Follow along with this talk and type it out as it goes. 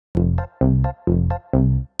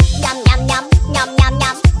Ням-ням-ням,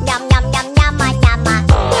 ням-ням-ням, ням-ням-ням, няма-няма.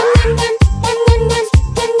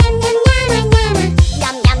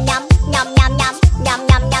 Ням-ням-ням, ням-ням-ням,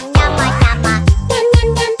 ням-ням-ням, няма-няма.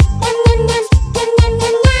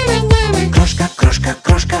 Крошка, крошка,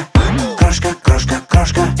 крошка, крошка, крошка,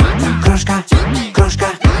 крошка, крошка, крошка.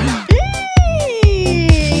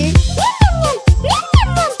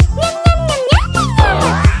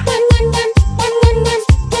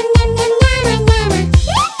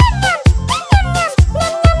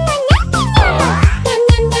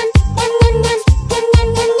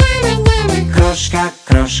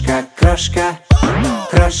 Крошка, крошка,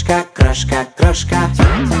 крошка, крошка, крошка,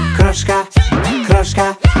 крошка, крошка.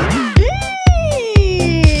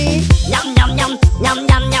 Ням-ням-ням,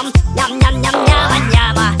 ням-ням-ням, ням-ням-ням,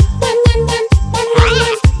 няма-няма.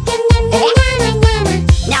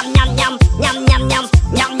 Ням-ням-ням, ням-ням-ням,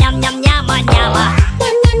 ням-ням-ням, няма-няма.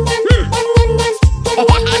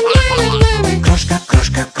 Крошка,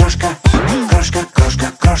 крошка, крошка, крошка, крошка,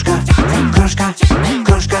 крошка, крошка,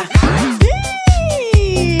 крошка.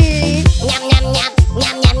 Ням-ням-ням,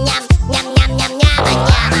 ням-ням-ням, ням-ням-ням,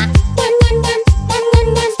 няма-няма.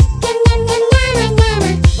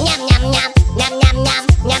 Ням-ням-ням, ням-ням-ням,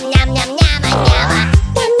 ням-ням-ням, няма-няма.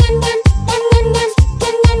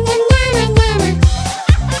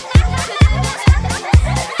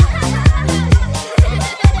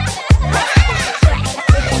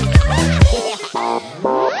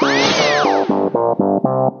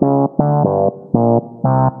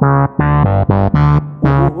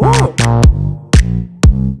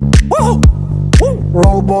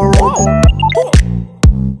 Робо, робо,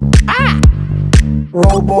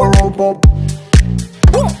 робо, робо,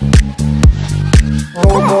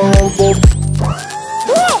 робо, робо.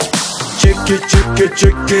 Чики, чики,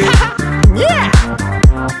 чики.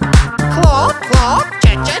 Хлоп, хлоп,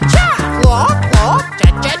 ча-ча-ча. Хлоп, хлоп,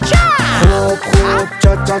 ча-ча-ча. Хлоп, хлоп,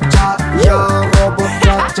 ча-ча-ча. Я робот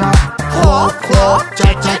ча-ча. Хлоп, хлоп,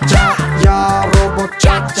 ча-ча-ча. Я робот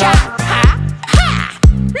ча-ча.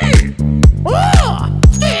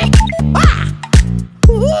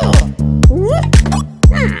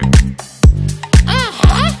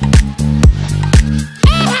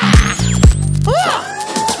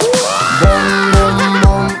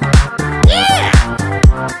 Бум-бум-бум.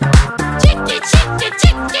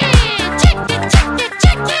 Чики-чики-чики.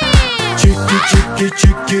 Чики-чики-чики. Чики, чики,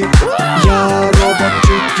 чики. Я робот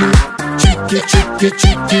Чики. Чики, чики,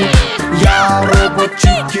 чики. Я робот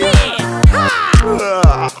Чики.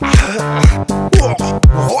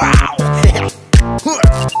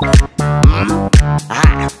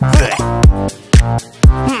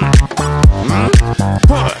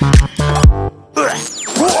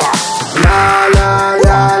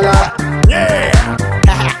 Ля-ля-ля-ля.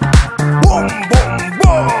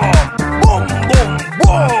 Бум-бум-бум.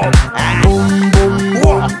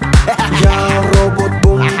 Я робот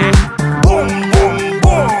Бум-Бум.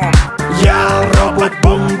 Бум-бум-бум. Я робот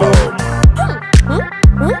Бум-Бум.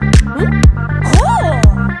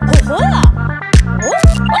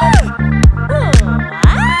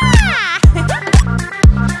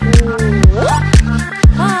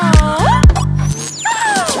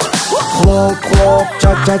 Хлоп, хлоп,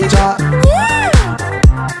 ча-ча-ча.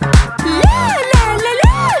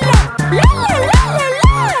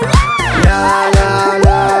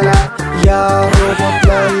 Ля-ля-ля-ля. Я робот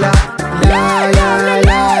ля-ля.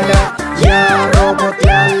 Ля-ля-ля-ля. Я робот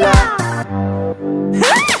ля-ля.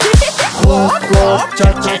 Хлоп, хлоп,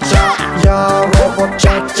 ча-ча-ча. Я робот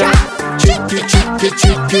ча-ча. Чики, чики,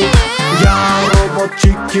 чики. Я робот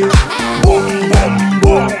Чики.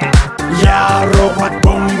 Бум-бум-бум. Я робот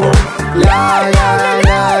Бум-Бум.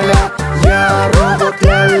 Ля-ля-ля-ля. Я робот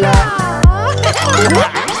ля-ля.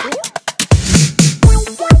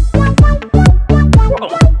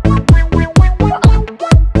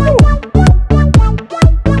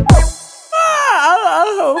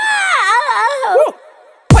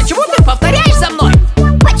 Почему ты повторяешь за мной?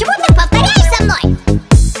 Почему ты повторяешь за мной?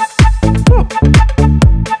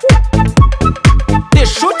 Ты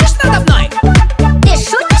шутишь надо мной?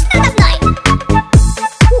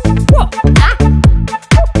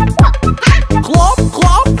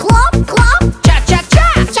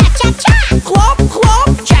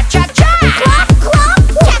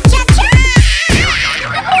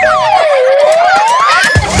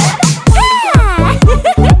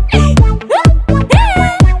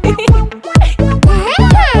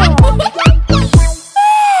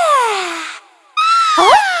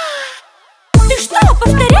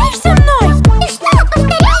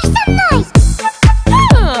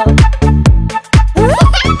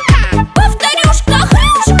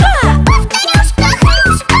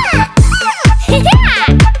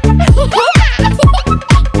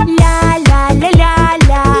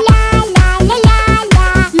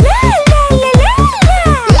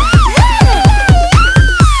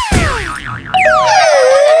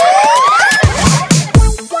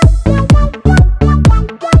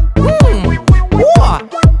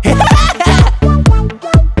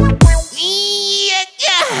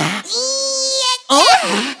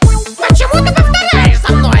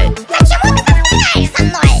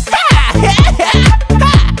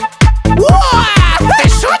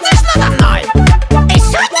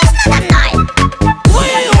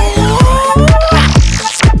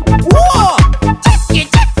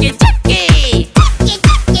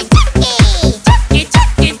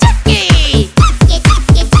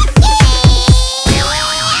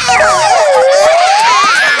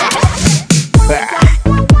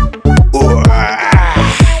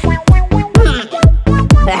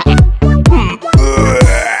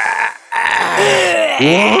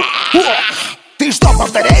 Ты что,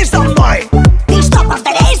 повторяешь за мной? Ты что,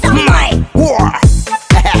 повторяешь за мной?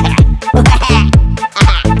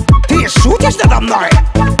 Ты шутишь надо мной?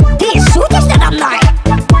 Ты шутишь надо мной?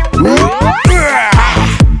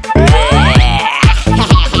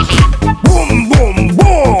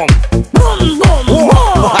 Бум-бум-бум!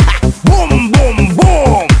 Бум-бум-бум!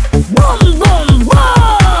 Бум-бум-бум! Бум-бум-бум!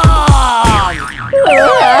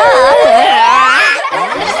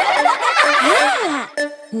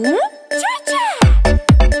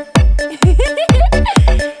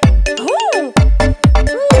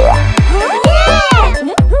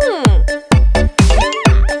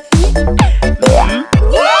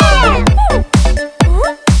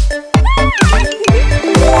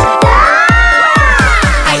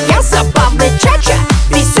 А я забавный чача,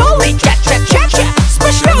 веселый ча-ча-ча-ча,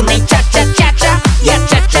 смышленый ча-ча-ча-ча, я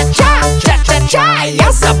ча-ча-ча, ча-ча-ча. А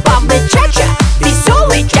я забавный чача,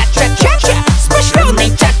 веселый ча-ча-ча-ча, смышленый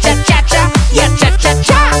ча-ча-ча-ча, я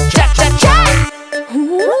ча-ча-ча, ча-ча-ча.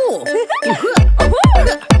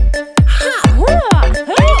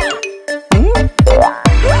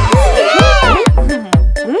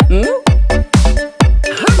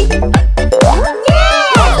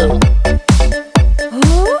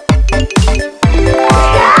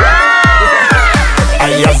 А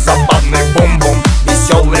я забавный бум-бум,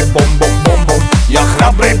 веселый бум-бум-бум-бум. Я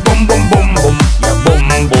храбрый бум-бум-бум-бум, я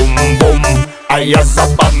бум-бум-бум. А я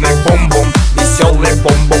забавный бум-бум, веселый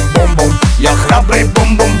бум-бум-бум-бум. Я храбрый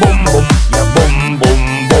бум-бум-бум-бум, я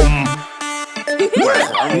бум-бум-бум.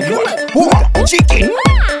 О, Чики!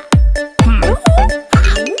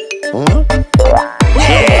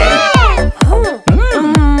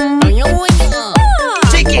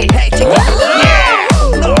 Чики!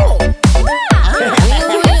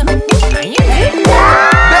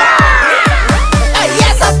 А я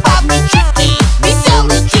забавный Чики,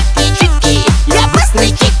 веселый Чики-Чики, я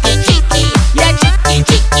быстрый Чики-Чики, я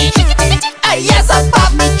Чики-Чики-Чики. А я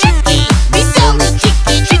забавный Чики, веселый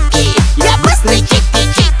Чики-Чики, я быстрый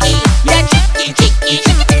Чики-Чики, я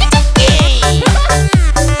Чики-Чики-Чики.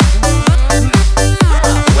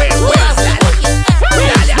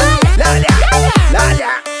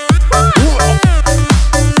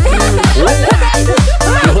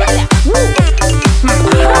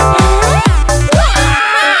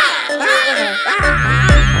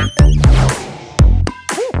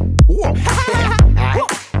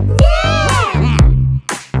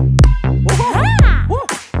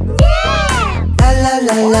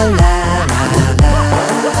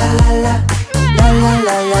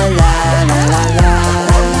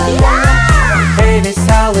 Эй,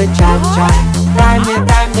 веселый ча-ча,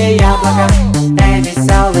 дай мне яблоко. Эй,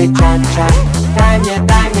 веселый ча-ча,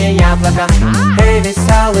 дай мне яблоко. Эй,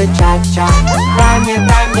 веселый ча-ча, дай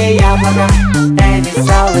мне яблоко. Эй,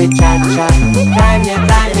 веселый ча-ча, дай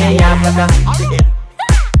мне яблоко.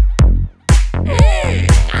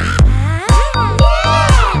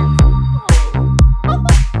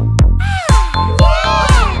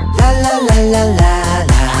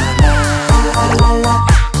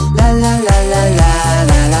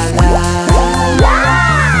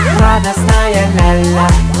 Радостная ля-ля,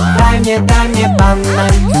 дай мне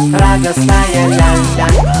банан. Радостная ля-ля,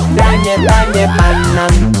 дай мне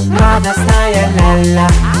банан. Радостная ля-ля,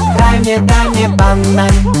 дай мне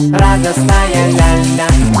банан. Радостная ля-ля,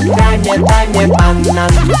 дай мне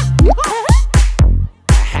банан.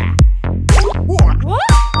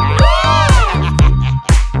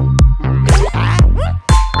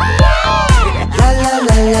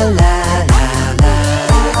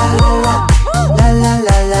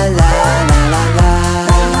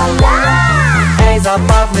 Эй,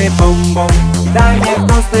 забавный бум-бум, дай мне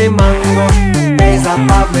вкусный манго. Эй,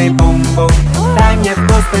 забавный бум-бум, дай мне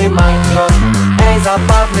вкусный манго. Эй,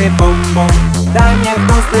 забавный бум-бум, дай мне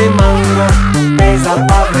вкусный манго. Эй,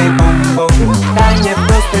 забавный бум-бум, дай мне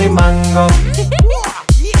вкусный манго.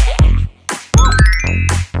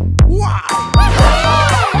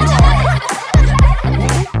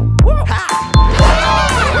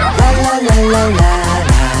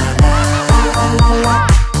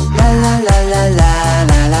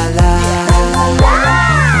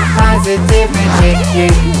 Позитивный Чики,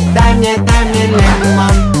 дай мне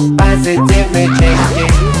лимон. Позитивный Чики,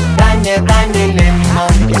 дай мне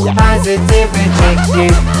лимон. Позитивный Чики,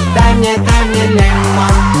 дай мне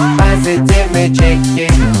лимон. Позитивный Чики,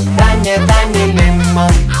 дай мне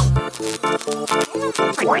лимон.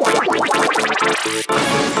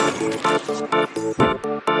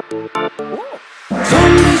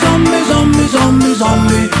 Зомби, зомби, зомби, зомби,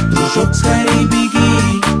 зомби, дружок, скорей беги,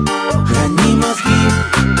 храни мозги.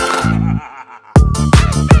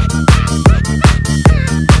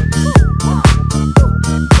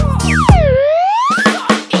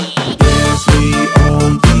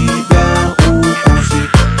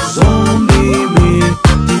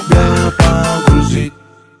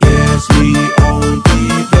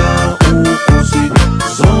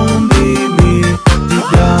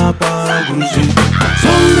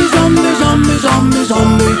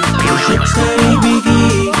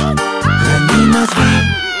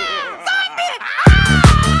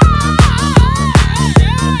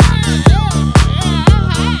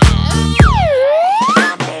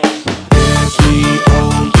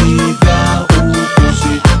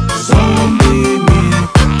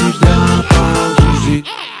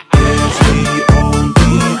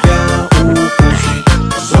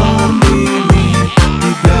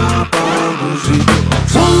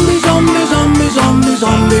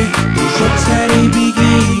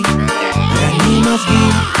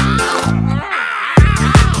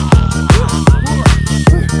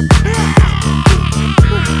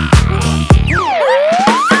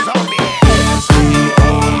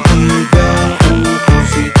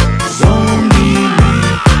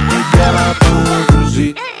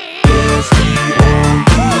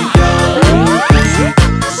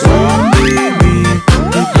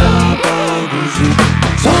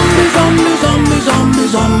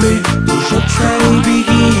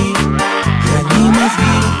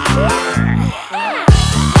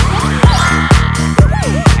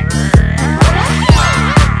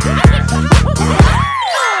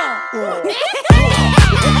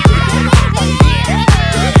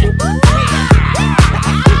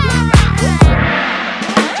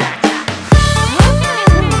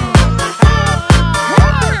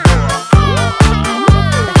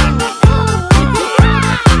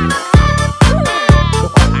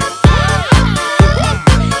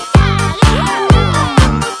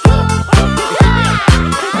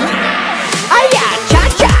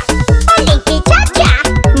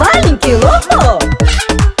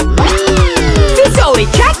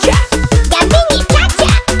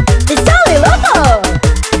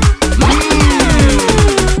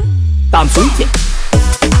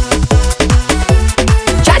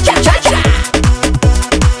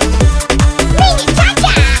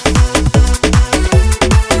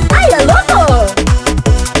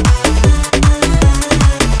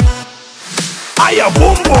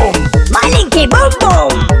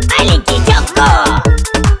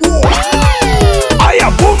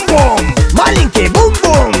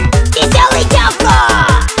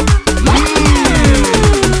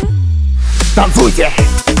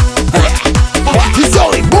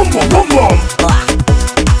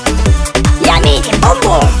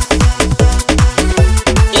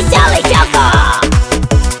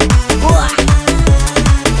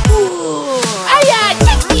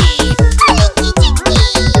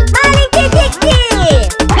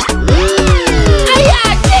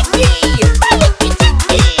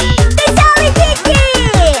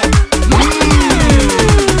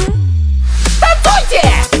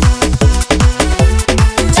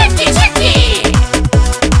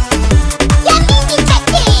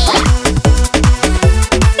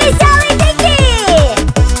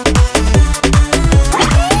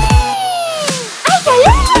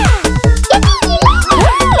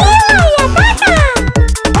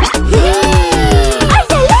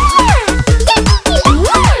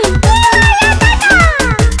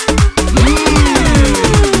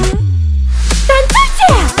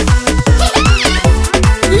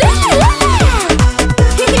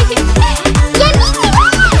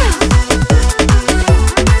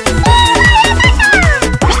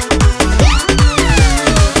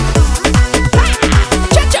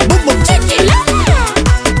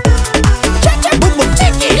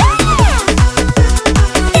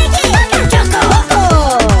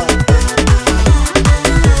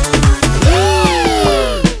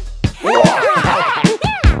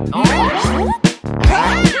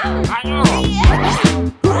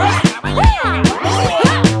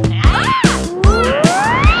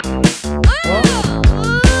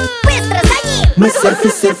 Мы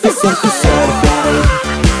сёрферы.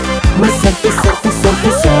 Мы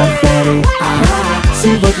сёрферы.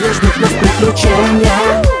 Сегодня ждут нас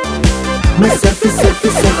приключения. Мы сёрферы.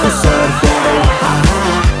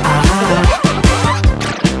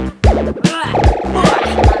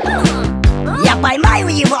 Я поймаю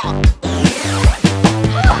его!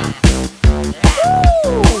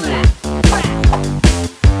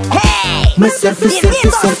 Эй! Мы сёрферы.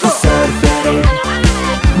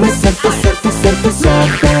 Мы сёрферы.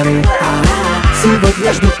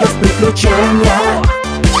 Сегодня ждут нас приключения.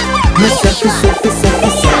 Мы сёрферы.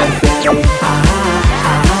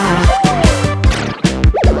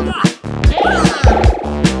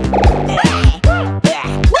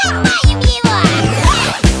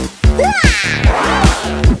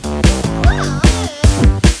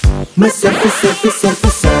 Мы сёрферы.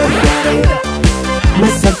 Мы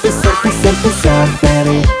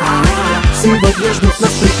сёрферы. Сегодня ждут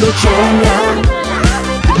нас приключения.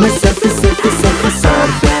 Мы сёрферы.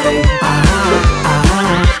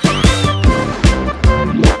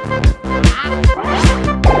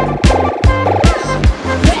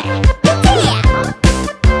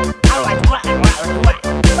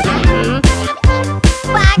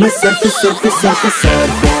 Мы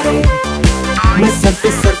сёрферы. Мы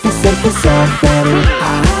сёрферы.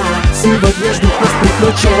 Сегодня ждут нас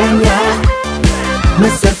приключения. Мы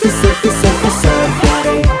сёрферы.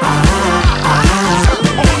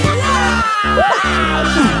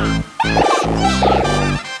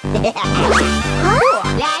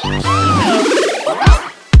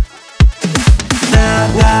 Да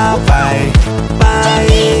давай,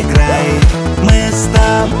 поиграй, мы с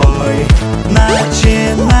тобой,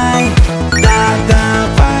 начинай. Да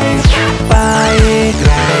давай,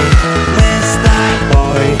 поиграй, мы с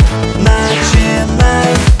тобой,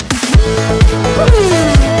 начинай.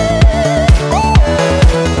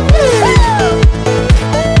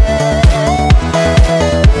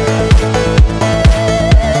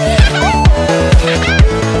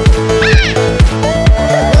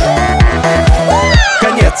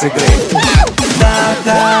 Конец игры. Да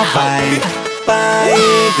давай,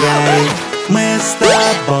 поиграй, мы с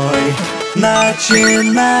тобой,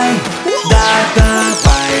 начинай. Да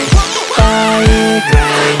давай,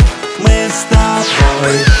 поиграй, мы с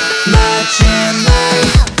тобой, начинай.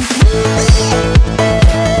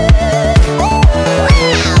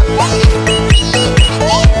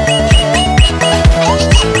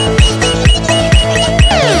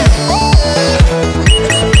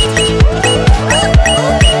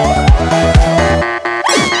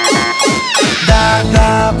 Да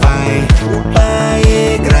давай,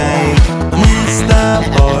 поиграй, мы с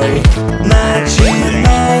тобой,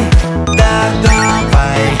 начинай. Да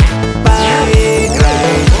давай,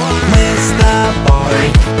 поиграй, мы с тобой,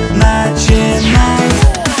 начинай.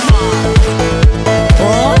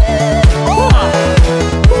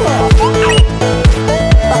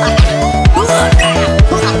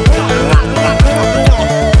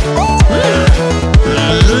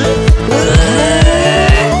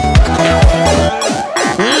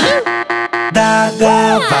 Да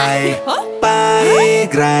давай,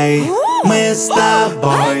 поиграй, мы с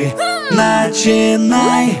тобой,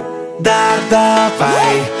 начинай. Да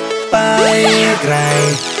давай,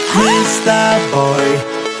 поиграй, мы с тобой,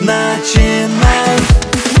 начинай.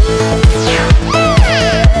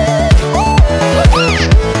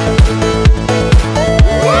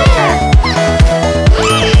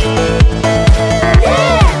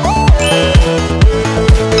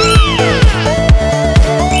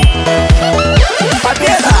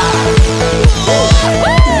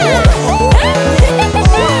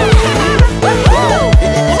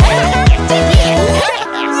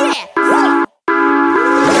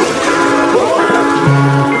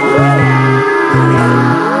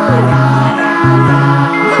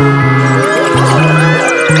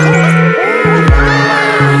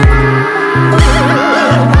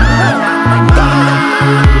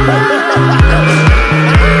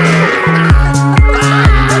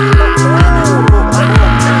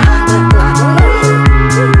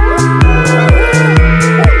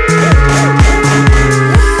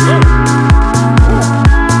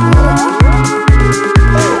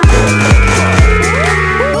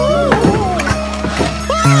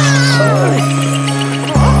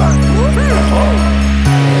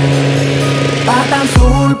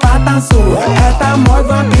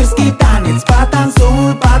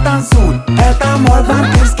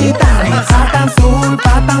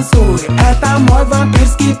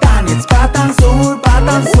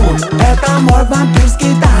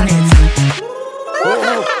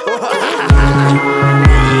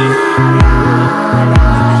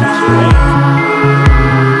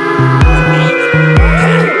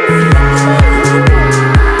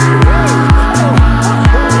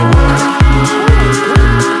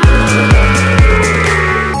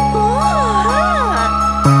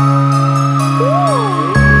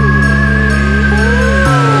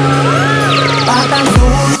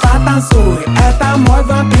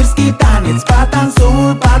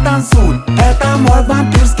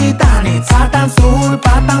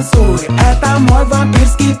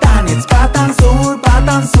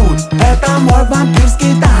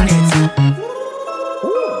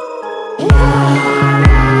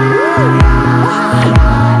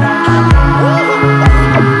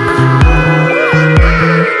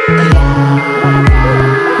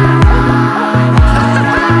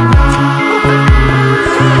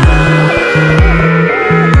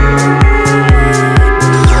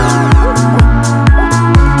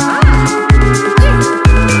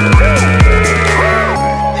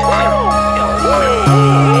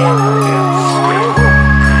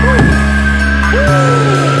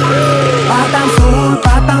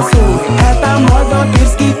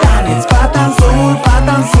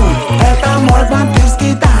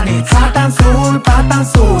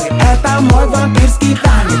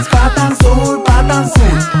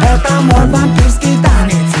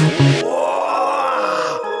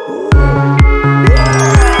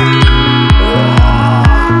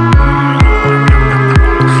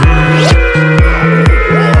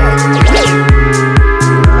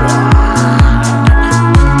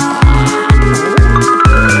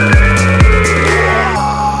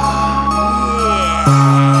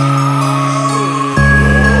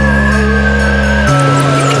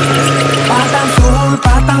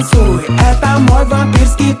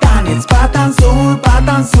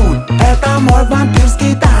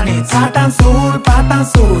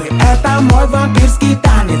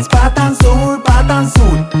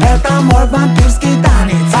 это мой вампирский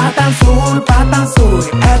танец. Потанцуй, потанцуй,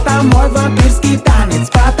 это мой вампирский танец.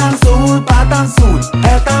 Потанцуй, потанцуй,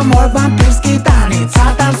 это мой вампирский танец.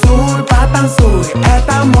 Потанцуй, потанцуй,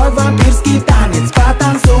 это мой вампирский танец.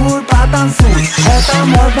 Потанцуй, потанцуй, это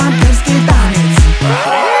мой вампирский танец.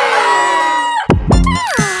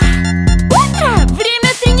 Утро!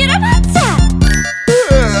 Время тренироваться!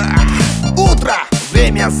 Утро!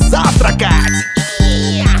 Время завтракать!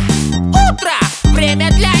 Утро!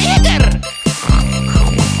 Время для игр!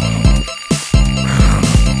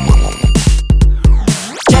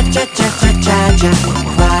 Ча-ча-ча-ча-ча-ча,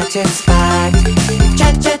 хватит спать.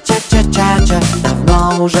 Ча-ча-ча-ча-ча-ча,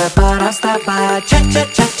 давно уже пора вставать.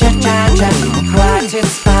 Ча-ча-ча-ча-ча-ча, хватит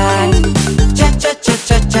спать.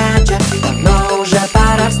 Ча-ча-ча-ча-ча-ча, давно уже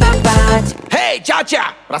пора вставать. Эй, Чача,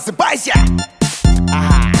 просыпайся!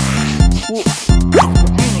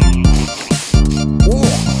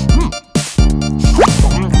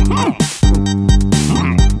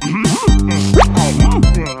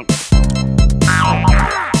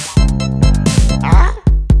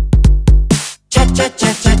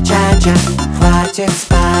 Ча-ча-ча-ча-ча-ча, хватит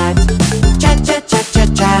спать.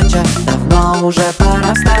 Ча-ча-ча-ча-ча-ча, давно уже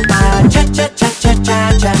пора вставать.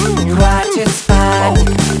 Ча-ча-ча-ча-ча-ча, хватит спать.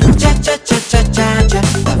 Ча-ча-ча-ча-ча-ча,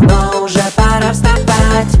 давно уже пора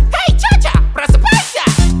вставать. Эй, Чача, просыпайся!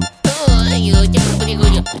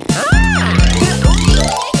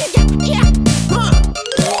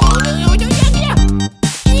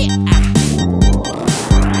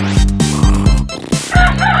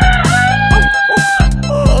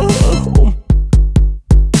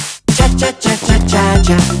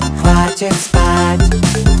 Ча-ча-ча-ча-ча-ча, хватит спать.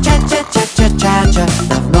 Ча-ча-ча-ча-ча-ча,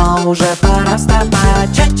 давно уже пора вставать.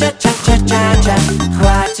 Ча-ча-ча-ча-ча-ча,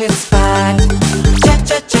 хватит спать.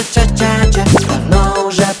 Ча-ча-ча-ча-ча-ча, давно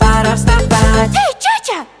уже пора вставать. Эй,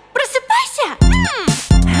 Чача, просыпайся!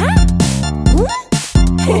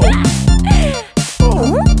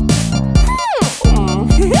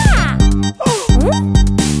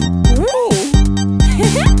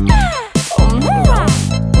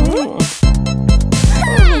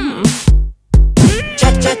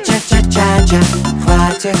 Ча-ча-ча-ча-ча-ча,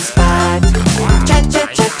 хватит спать.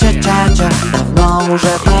 Ча-ча-ча-ча-ча-ча, давно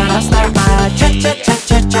уже пора вставать.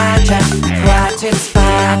 Ча-ча-ча-ча-ча-ча, хватит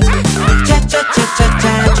спать.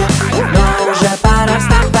 Ча-ча-ча-ча-ча-ча, давно уже пора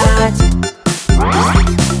вставать.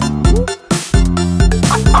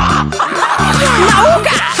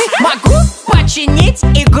 Наука! Могу починить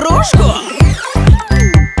игрушку?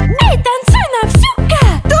 Эй, танцуй на всю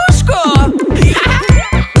катушку!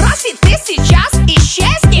 Разве ты сейчас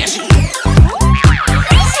исчезнешь?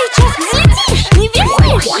 Ты сейчас взлетишь, не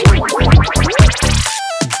веришь?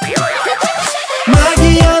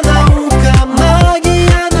 Магия, наука,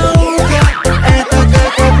 магия, наука, это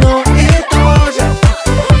как одно и то же.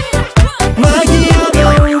 Магия,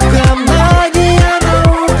 наука, магия,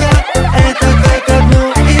 наука, это как одно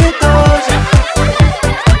и то же.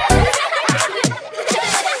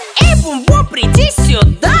 Эй, Бум-Бум, приди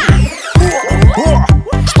сюда! О,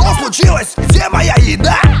 что случилось? Где моя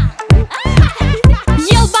еда?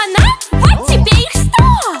 Ел банан? Вот тебе их 100!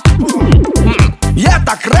 Я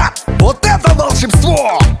так рад! Вот это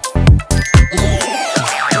волшебство!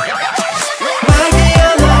 Магия,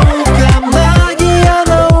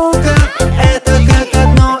 наука, это как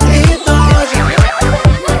одно и то же.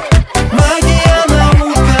 Магия,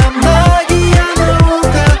 наука,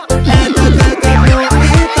 это как одно и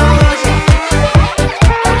то же.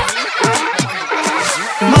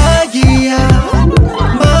 Магия,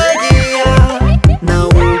 наука, магия,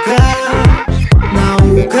 наука,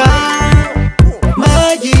 наука.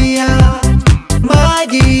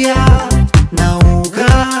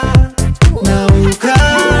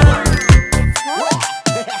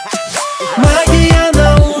 Магия,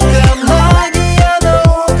 наука,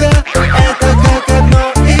 это как одно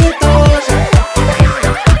и то же.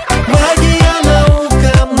 Магия,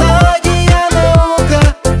 наука,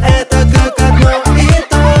 это как одно и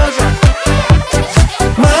то же.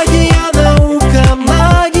 Магия,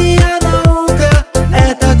 наука,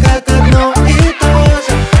 это как одно и то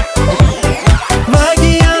же.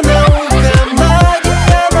 Магия, наука,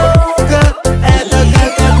 это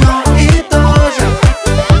как одно и то же.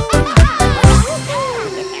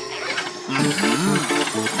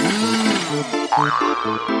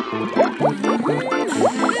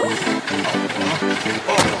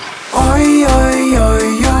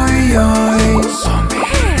 Ой-ой-ой-ой-ой, зомби.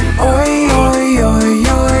 Ой-ой-ой-ой-ой.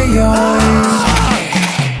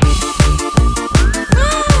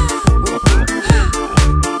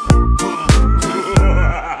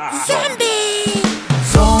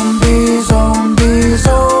 Зомби, зомби,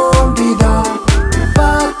 зомби, да.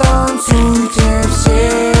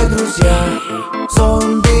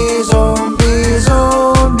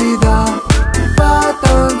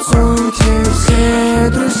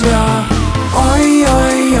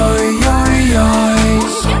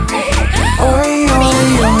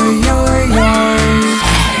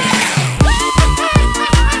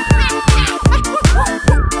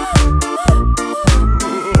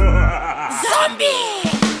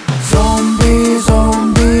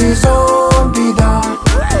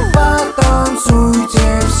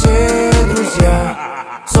 потанцуйте все, друзья.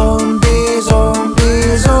 Зомби,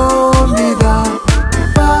 зомби, зомби, да.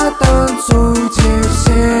 Потанцуйте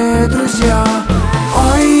все, друзья.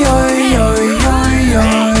 Ой-ой-ой-ой-ой.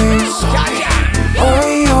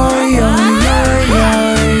 Ой-ой-ой-ой-ой.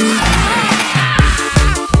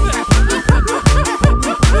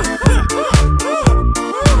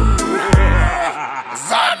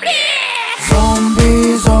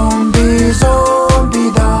 Зомби, зомби, зомби,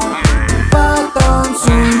 да.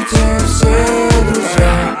 Потанцуйте все,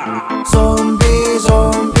 друзья. Зомби,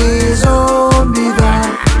 зомби, зомби, да.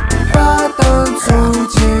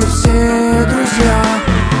 Потанцуйте все, друзья.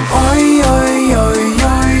 Ой-ой-ой-ой-ой.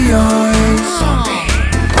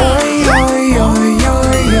 Ой-ой-ой-ой-ой.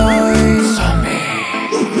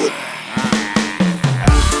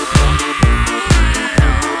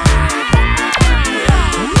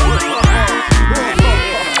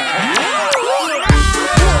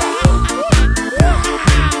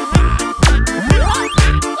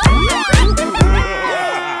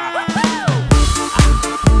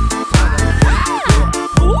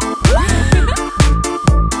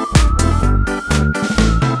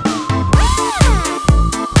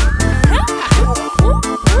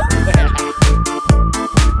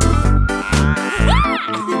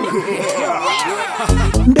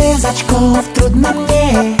 Без очков трудно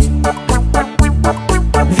мне,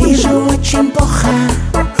 вижу очень плохо.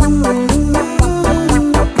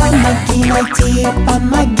 Помоги найти,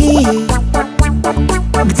 помоги.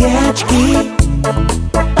 Где очки?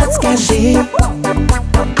 Подскажи.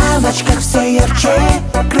 А в очках все ярче,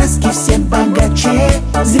 краски все богаче,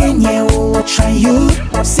 зрение улучшают,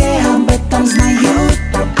 все об этом знают.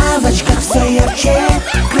 А в очках все ярче,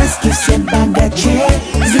 краски все богаче,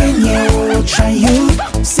 зрение улучшают,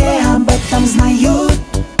 все об этом знают.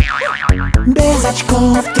 Без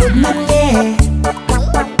очков трудно мне,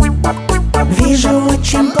 вижу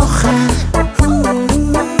очень плохо.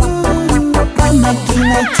 Помоги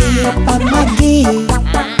найти, помоги.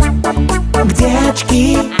 Где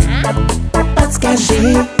очки?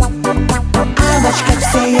 Подскажи. А в очках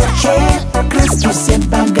все ярче, краски все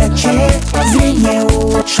богаче, зрение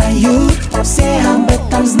улучшают, все об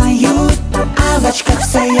этом знают. А в очках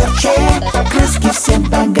все ярче, краски все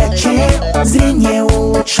богаче, зрение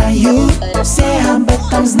улучшают, все об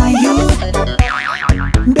этом знают.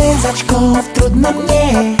 Без очков трудно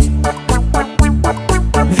мне,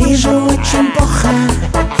 вижу очень плохо.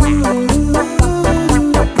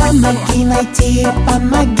 Помоги найти,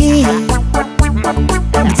 помоги.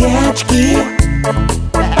 Где очки?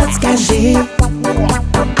 Подскажи.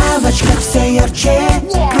 А в очках все ярче,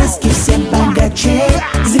 краски все богаче,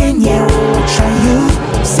 зрение улучшают,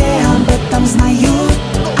 все об этом знают.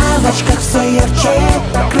 А в очках все ярче,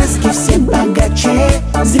 краски все богаче,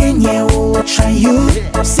 зрение улучшают,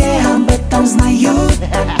 все об этом знают.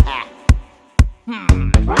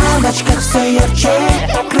 А в очках все ярче,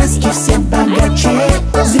 краски все богаче,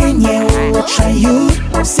 зрение улучшают,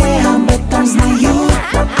 все об этом знают.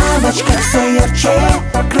 А в очках все ярче,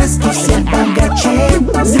 краски все богаче,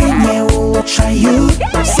 зрение улучшают,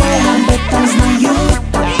 все об этом знают.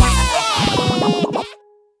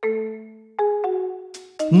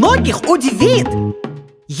 Многих удивит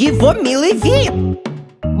его милый вид.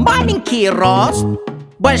 Маленький рост,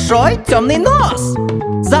 большой темный нос,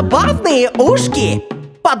 забавные ушки,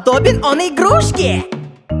 подобен он игрушке.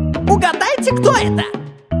 Угадайте, кто это?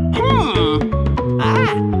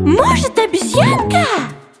 Может, обезьянка?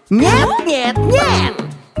 Нет, нет, нет.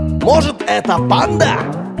 Может, это панда?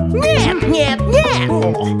 Нет, нет, нет.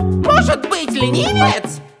 Может быть,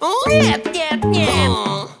 ленивец? Нет, нет, нет.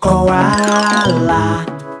 Коала,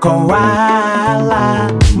 коала,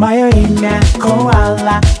 мое имя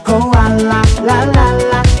коала, коала,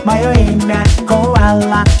 ла-ла-ла. Мое имя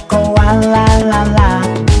коала, коала, ла-ла.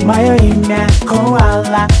 Мое имя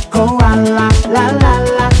коала, коала,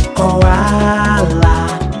 ла-ла-ла. Коала,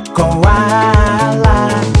 коала.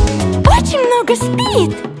 Очень много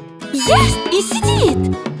спит, ест и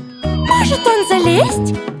сидит. Может он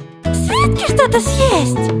залезть, с ветки что-то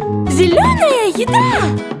съесть? Зеленая еда.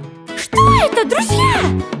 Что это, друзья?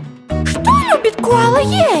 Что любит коала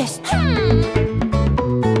есть?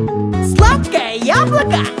 Сладкое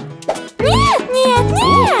яблоко? Нет, нет,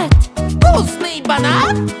 нет. Вкусный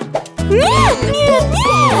банан? Нет, нет,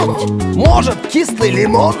 нет. Может, кислый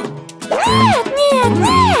лимон? Нет, нет,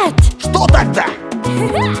 нет. Что тогда?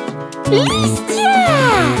 Листья.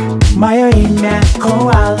 Мое имя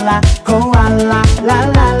коала, коала,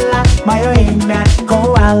 ла-ла-ла. Мое имя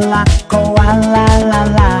коала, коала,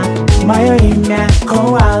 ла-ла. Мое имя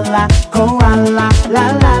коала, коала,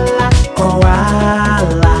 ла-ла-ла.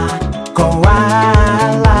 Коала,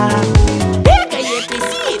 коала.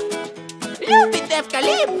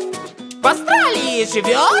 В Австралии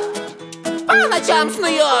живет, по ночам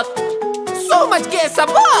снует, в сумочке с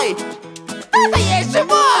собой кто-то есть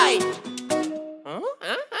живой.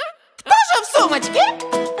 Кто же в сумочке?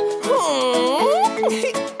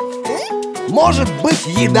 Может быть,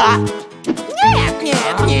 еда? Нет,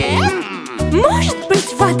 нет, нет. Может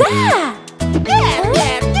быть, вода? Нет,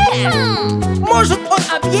 нет, нет. Может, он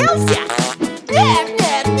объелся? Нет,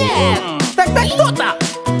 нет, нет. Тогда кто-то?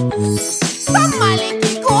 Там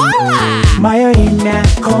маленький коала. Мое имя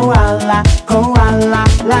коала, коала,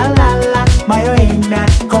 ла-ла-ла. Мое имя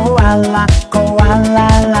коала, коала,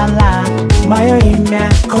 ла-ла. Мое имя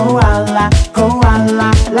коала,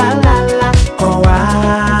 коала, ла-ла-ла.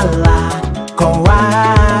 Коала,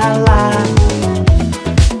 коала.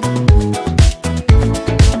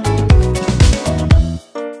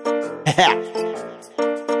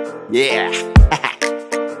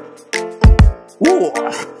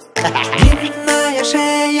 Длинная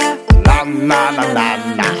шея,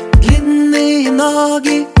 На-на-на-на-на. длинные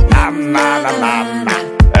ноги. На-на-на-на-на.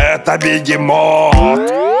 Это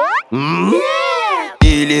бегемот.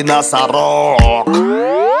 Или носорог.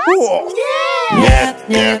 Нет,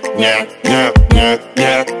 нет, нет, нет, нет,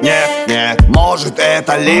 нет, нет, нет. Может,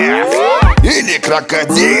 это лев или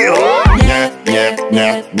крокодил? Нет, нет,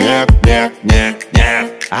 нет, нет, нет, нет, нет.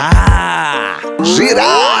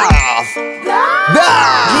 Жираф.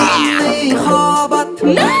 Да. Длинный хобот,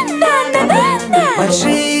 На-на-на-на-на.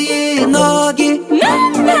 большие ноги.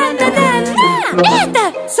 На-на-на-на-на. Это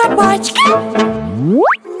собачка?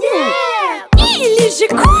 Нет. Или же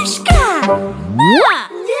кошка?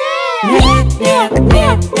 Нет, нет,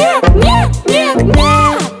 нет, нет, нет, нет,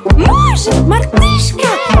 нет. Может, мартышка?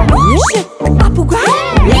 Может, попугай?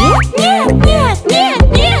 Нет, нет, нет, нет,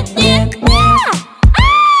 нет, нет, нет.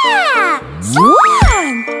 Слон!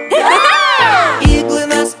 Иглы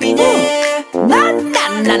на спине,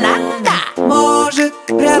 На-на-на-на-на. может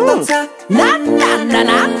прятаться.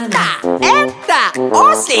 На-на-на-на-на. Это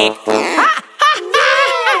ослик.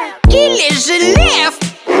 Или же лев.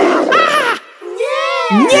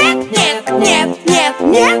 Нет, нет, нет, нет,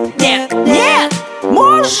 нет, нет, нет.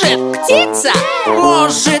 Может, птица?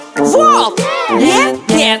 Может, волк? Нет,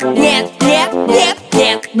 нет, нет, нет, нет,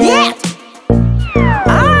 нет, нет.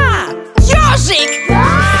 Ёжик!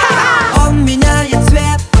 Он меняет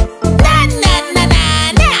цвет,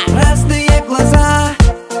 На-на-на-на-на. разные глаза.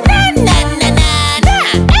 На-на-на-на-на.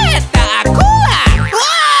 Это акула?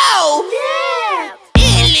 Вау!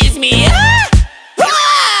 Или змея?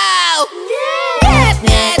 Вау! Нет,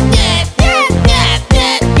 нет, нет, нет, нет,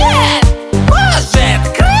 нет, нет. Может,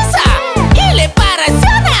 крыса? Или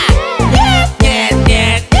поросенок? Нет, нет,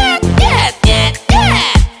 нет, нет, нет, нет, нет.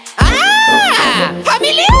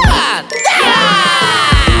 Хамелеон!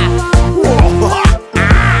 Да!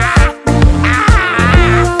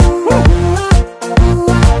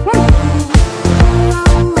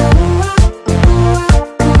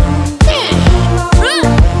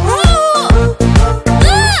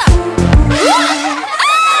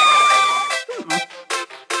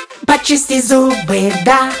 Почисти зубы,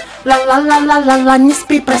 да. Ла-ла-ла-ла-ла-ла, не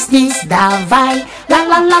спи, проснись, давай.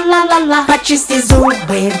 Ла-ла-ла-ла-ла-ла, почисти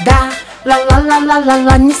зубы, да.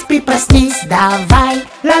 Ла-ла-ла-ла-ла-ла, не спи, проснись, давай.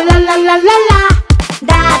 Ла-ла-ла-ла-ла-ла.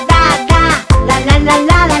 Да-да-да,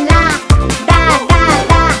 ла-ла-ла-ла-ла-ла.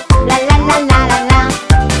 Да-да-да, ла-ла-ла-ла-ла-ла.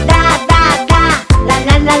 Да-да-да,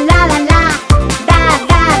 ла-ла-ла-ла-ла-ла.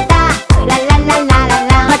 Да-да-да,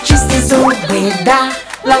 ла-ла-ла-ла-ла-ла. Почисти зубы, да.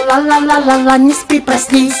 Ла-ла-ла-ла-ла-ла, не спи,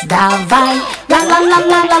 проснись, давай.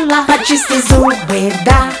 Ла-ла-ла-ла-ла-ла, почисти зубы,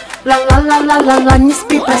 да. Ла-ла-ла-ла-ла-ла, не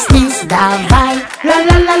спи, проснись, давай.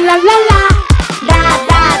 Ла-ла-ла-ла-ла-ла.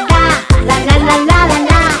 Да-да-да,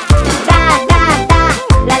 ла-ла-ла-ла-ла-ла. Да-да-да,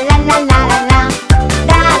 ла-ла-ла-ла-ла-ла.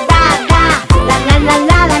 Да-да-да,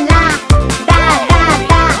 ла-ла-ла-ла-ла-ла.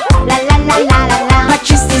 Да-да-да, ла-ла-ла-ла-ла-ла.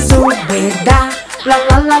 Почисти зубы, да.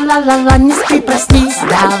 Ла-ла-ла-ла-ла-ла, не спи, проснись,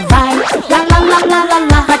 давай.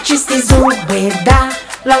 Ла-ла-ла-ла-ла-ла, почисти зубы, да.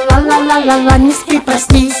 Ла-ла-ла-ла-ла-ла, не спи,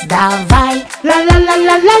 проснись, давай.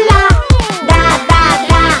 Ла-ла-ла-ла-ла-ла.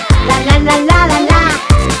 Да-да-да, ла-ла-ла-ла-ла-ла.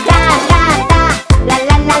 Да-да-да,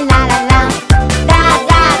 ла-ла-ла-ла-ла-ла.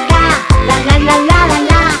 Да-да-да,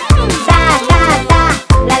 ла-ла-ла-ла-ла-ла. Да-да-да,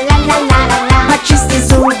 ла-ла-ла-ла-ла-ла. Почисти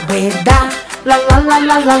зубы, да.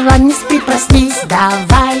 Ла-ла-ла-ла-ла-ла, не спи, проснись,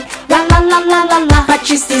 давай. Ла-ла-ла-ла-ла-ла,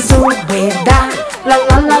 почисти зубы, да.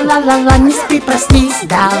 Ла-ла-ла-ла-ла-ла, не спи, проснись,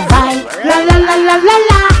 давай.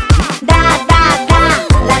 Ла-ла-ла-ла-ла-ла. Да-да-да,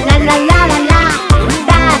 ла-ла-ла-ла-ла-ла.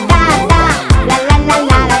 Да-да-да,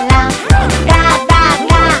 ла-ла-ла-ла-ла-ла.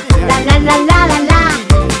 Да-да-да, ла-ла-ла-ла-ла-ла.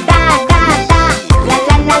 Да-да-да,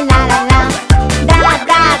 ла-ла-ла-ла-ла-ла.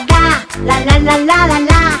 Да-да-да,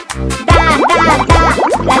 ла-ла-ла-ла-ла-ла.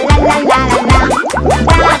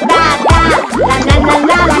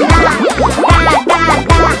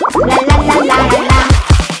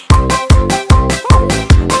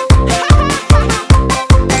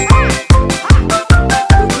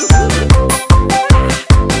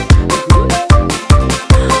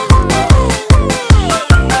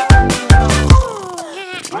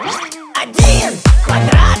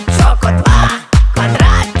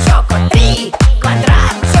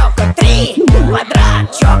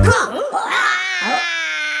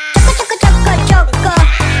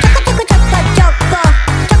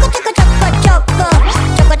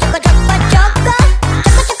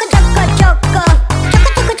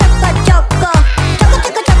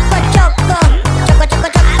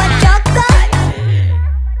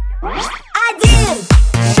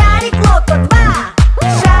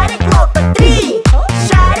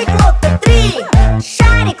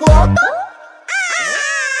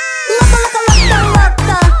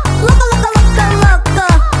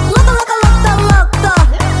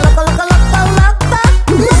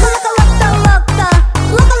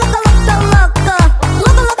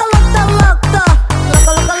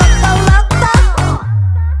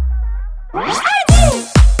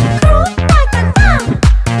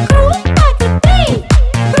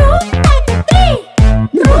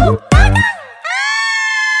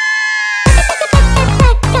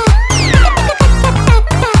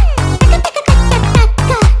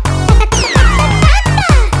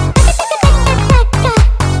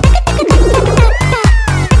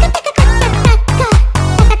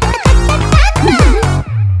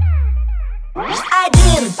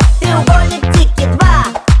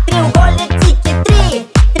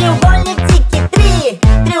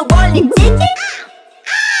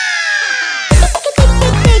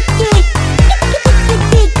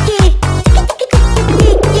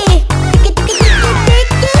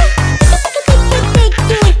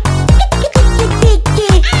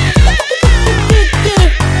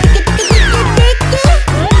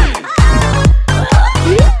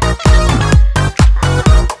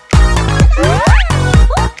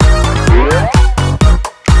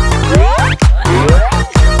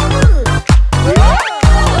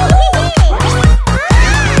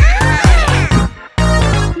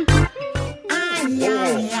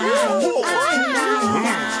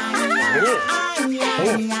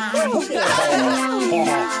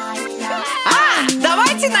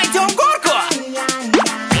 Давайте найдем горку!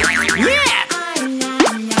 Нет!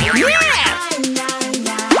 Нет!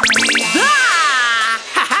 Да!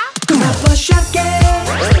 Ха-ха! На площадке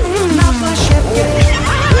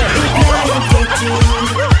играют дети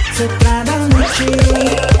с утра до ночи.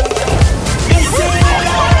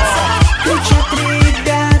 Веселятся, кричат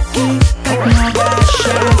ребятки, как много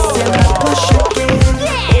счастья на площадке.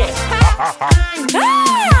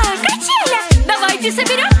 Качеля! Давайте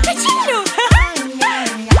соберем качелю!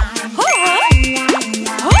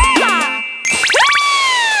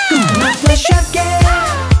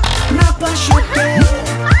 На площадке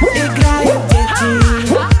играют дети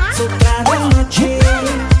с утра до ночи.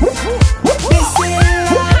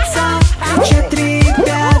 Веселятся, кричат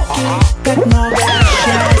ребятки, как много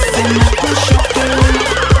счастья на площадке.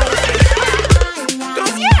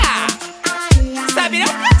 Друзья!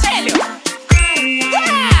 Соберем качелю!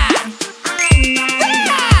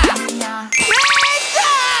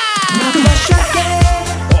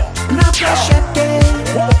 На площадке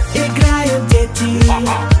играют дети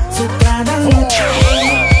с утра до ночи.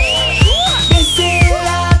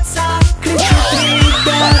 Веселятся, кричат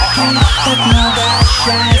ребятки, как много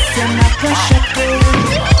счастья на площадке.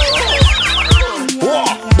 О,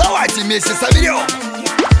 давайте вместе соберем.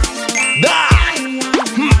 Да!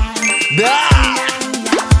 Да!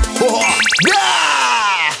 О, да!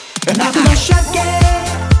 На площадке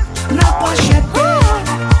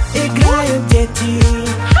играют дети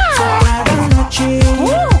с утра до ночи.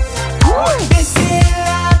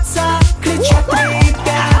 Веселятся, кричат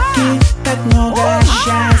ребятки, как много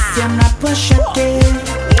счастья на площадке.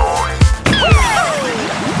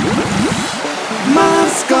 В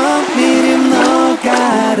морском мире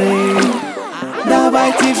много рыб,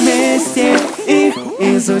 давайте вместе их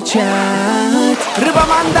изучать.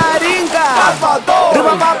 Рыба-мандаринка под водой,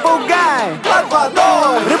 рыба-попугай под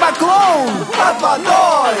водой, рыба-клоун под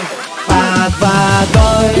водой. Под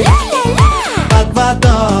водой, под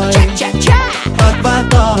водой, под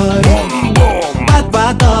водой, под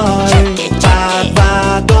водой,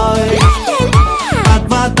 под водой, под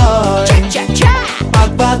водой,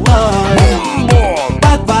 под водой,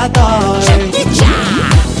 под водой.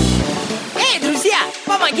 Эй, друзья,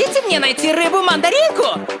 помогите мне найти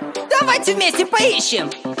рыбу-мандаринку! Давайте вместе поищем!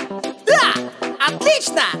 Да!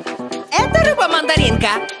 Отлично! Это рыба-мандаринка!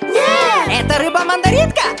 Нет! Это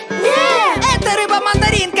рыба-мандаринка? Нет! Это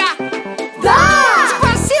рыба-мандаринка! Да!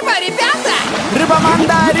 Спасибо, ребята!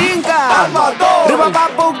 Рыба-мандаринка под водой,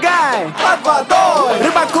 рыба-попугай под водой,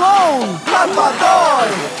 рыба-клоун под водой.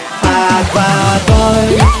 Под водой,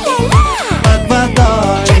 под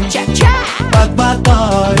водой, под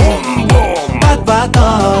водой, под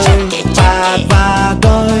водой,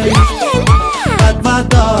 под водой, под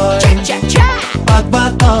водой, под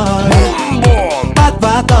водой, под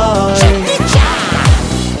водой.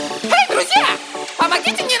 Эй, друзья!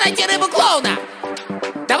 Помогите мне найти рыбу-клоуна!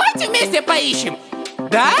 Давайте вместе поищем!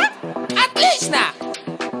 Да? Отлично!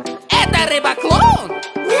 Это рыба-клоун?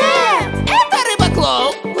 Нет! Это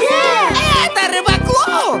рыба-клоун? Нет! Это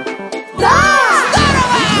рыба-клоун? Да!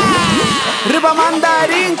 Здорово!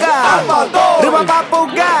 Рыба-мандаринка под водой,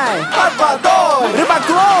 рыба-попугай под водой,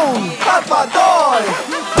 рыба-клоун под водой.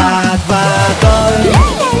 Под водой,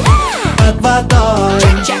 под водой,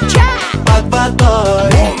 под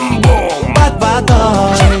водой, под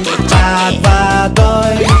водой, под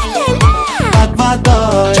водой, под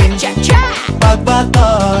водой, под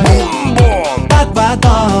водой, под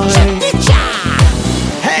водой.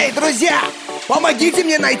 Эй, друзья, помогите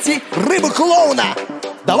мне найти рыбу-клоуна.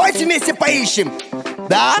 Давайте вместе поищем.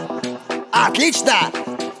 Да? Отлично!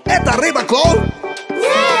 Это рыба-клоун?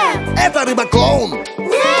 Нет! Это рыба-клоун?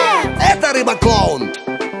 Нет! Это рыба-клоун?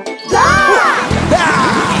 Да! Да!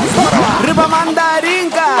 Здорово!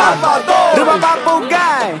 Рыба-мандаринка под водой,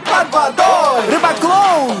 рыба-попугай под водой,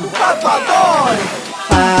 рыба-клоун под водой.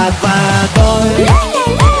 Под водой,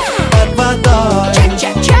 под водой,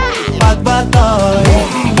 под водой, под водой,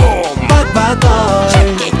 под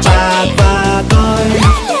водой,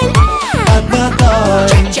 под водой,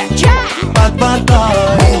 под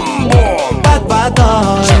водой, под водой.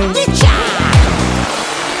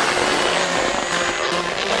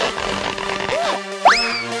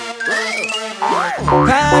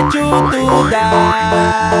 Хочу туда,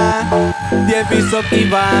 где высокая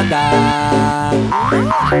вода,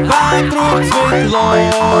 вокруг светло и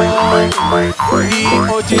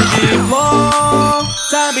очень тепло.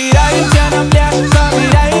 Собираемся на пляж,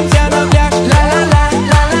 собираемся на пляж,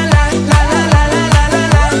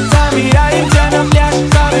 ла-ла-ла-ла-ла-ла-ла-ла-ла-ла-ла. Собираемся на пляж,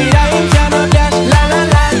 собираемся на пляж,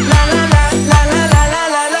 ла-ла-ла-ла-ла-ла-ла-ла-ла.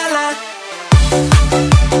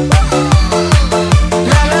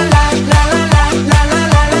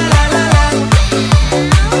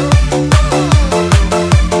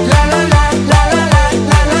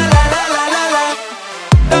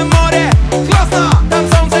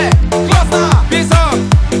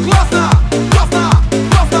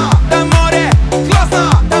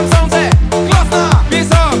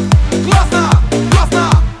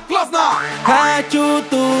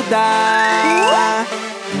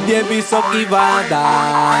 где песок и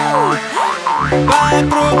вода.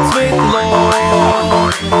 Вокруг светло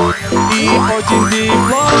и очень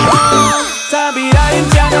тепло.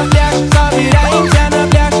 Собираемся на пляж, собираемся на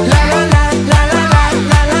пляж.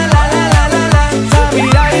 Ла-ла-ла-ла-ла-ла-ла-ла-ла-ла-ла.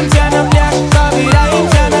 Собираемся на пляж,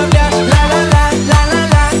 собираемся на пляж.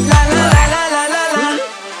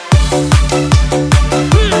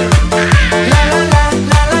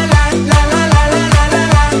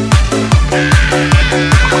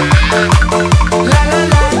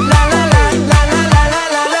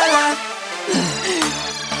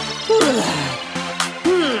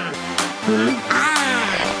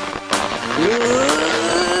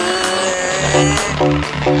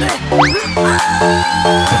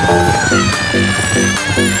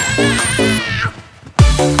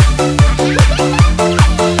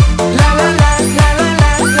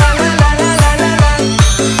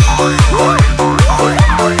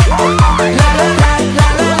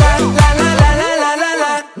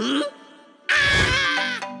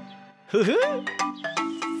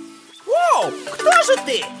 Воу, кто же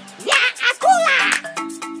ты? Я акула!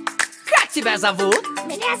 Как тебя зовут?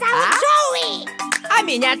 Меня зовут Джоуи! А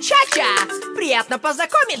меня Ча-Ча. Приятно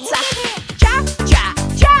познакомиться.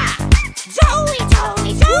 Ча-Ча-Ча. Джоуи,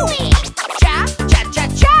 Джоуи, Джоуи!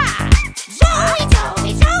 Ча-Ча-Ча-Ча. Джоуи,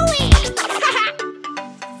 Джоуи, Джоуи!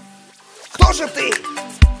 Кто же ты?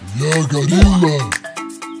 Я горилла.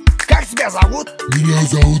 Как тебя зовут? Меня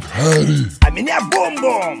зовут Хэри. А меня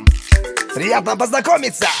Бум-Бум. Приятно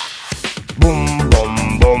познакомиться.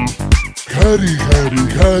 Бум-бум-бум. Хэри, Хэри,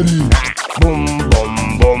 Хэри.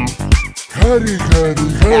 Бум-бум-бум. Хэри,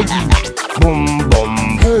 Хэри, Хэри.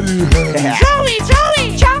 Бум-бум. Хэри, Хэри. Джоуи,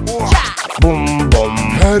 Джоуи. Ча-Ча. Бум-бум.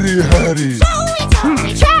 Хэри, Хэри. Джоуи,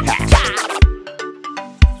 Джоуи, Ча-Ча.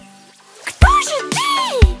 кто же ты?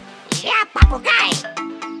 Я попугай!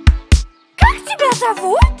 Как тебя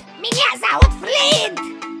зовут? Меня зовут Флинт!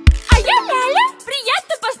 А я Ляля!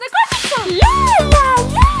 Приятно познакомиться!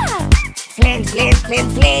 Ля-ля-ля! Флинт, Флинт, Флинт,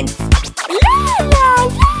 Флинт.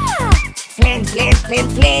 Ля-ля-ля! Флинт, Флинт,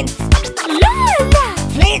 Флинт, Флинт. Ля-ля!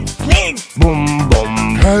 Флинт, Флинт. Бум-бум.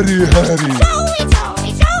 Хэри, Хэри. Джоуи,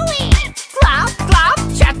 Джоуи, Джоуи! Клап, клап,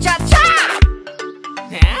 ча-ча-ча.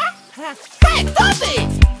 Эй, кто ты?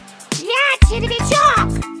 Я червячок!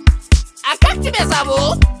 А как тебя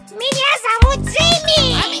зовут? Меня зовут Джимми!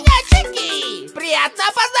 А меня Чики. Приятно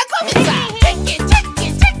познакомиться. Чики, Чики,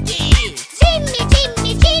 Чики. Джимми,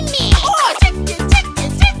 Джимми, Джимми! О, Чики, Чики,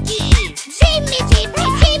 Чики. Джимми, Джимми,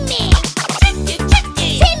 Джимми! Чики, Чики.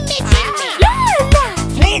 Джимми, Джимми! Ля-ля!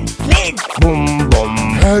 Флинт, Флинт. Бум-бум.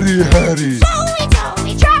 Хэри, Хэри. Джоуи,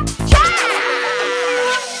 Джоуи, Ча-Ча!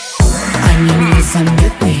 Они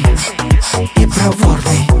незаметные и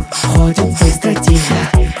проворные, ходят быстро, тихо,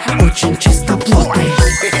 очень чистоплотные.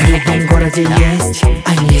 В любом городе есть,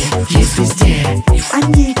 они есть везде.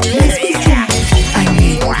 Они есть везде,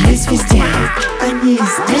 они есть везде. Они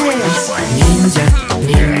здесь. Ниндзя,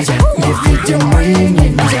 ниндзя, невидимые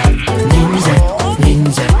ниндзя. Ниндзя,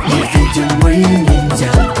 ниндзя, невидимые ниндзя.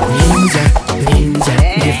 Ниндзя, ниндзя,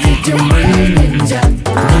 невидимые ниндзя.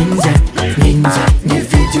 Ниндзя, ниндзя,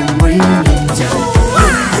 невидимые ниндзя.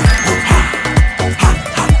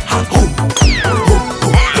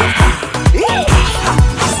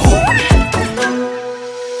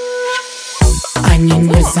 Они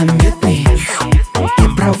незаметные и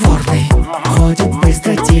проворные, ходят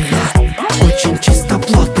быстро, тихо, очень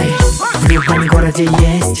чистоплотные. В любом городе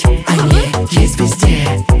есть, они есть везде.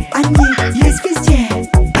 Они есть везде,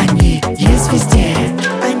 они есть везде.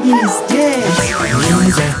 Они здесь.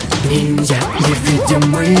 Ниндзя, ниндзя,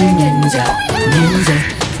 невидимые ниндзя. Ниндзя,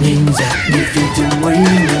 ниндзя, невидимые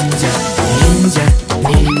ниндзя. Ниндзя,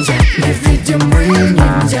 ниндзя, невидимые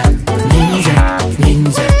ниндзя. Ниндзя,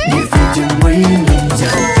 ниндзя, невидимые ниндзя.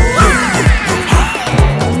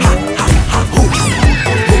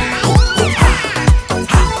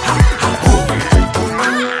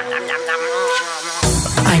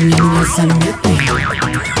 Они незаметные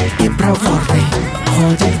и проворные,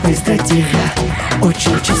 ходят быстро, тихо,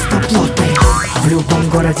 очень чистоплотные. В любом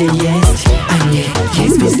городе есть, они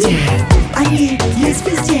есть везде. Они есть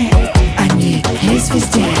везде, они есть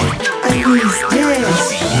везде. Они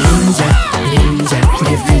здесь. Ниндзя, ниндзя,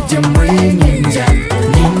 невидимые ниндзя.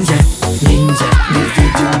 Ниндзя, ниндзя,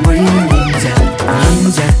 невидимые ниндзя.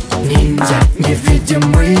 Ниндзя, ниндзя,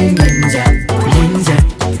 невидимые ниндзя. Ниндзя,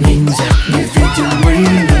 ниндзя, невидимые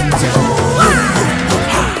ниндзя.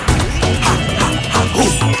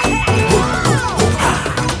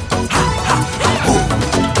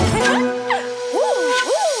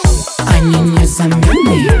 Они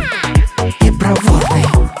незаметные и проворные,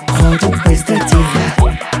 ходят быстро,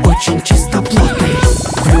 тихо,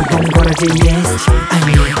 любом городе есть.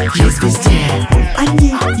 Они есть везде.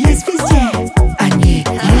 Они есть везде. Они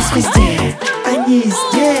есть везде. Они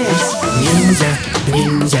здесь. Ниндзя,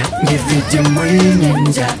 ниндзя, невидимый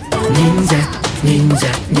ниндзя. Ниндзя, ниндзя,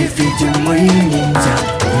 невидимый ниндзя.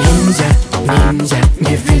 Ниндзя, ниндзя,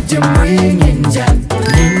 невидимый ниндзя.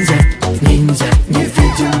 Ниндзя, ниндзя,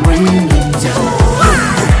 невидимый ниндзя.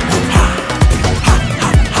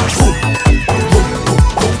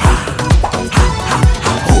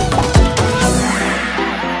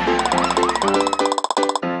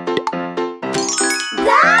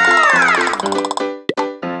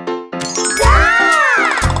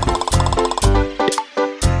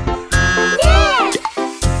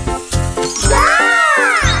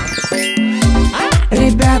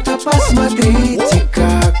 Ребята, посмотрите,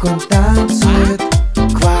 как он танцует.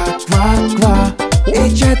 Ква-ква-ква,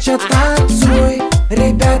 и ча-ча танцуй.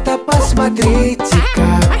 Ребята, посмотрите,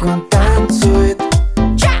 как он танцует.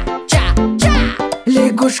 Ча-ча-ча,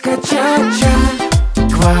 лягушка ча-ча.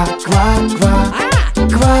 Ква-ква-ква,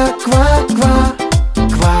 ква-ква-ква,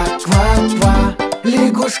 ква-ква-ква,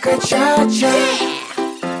 лягушка ча-ча.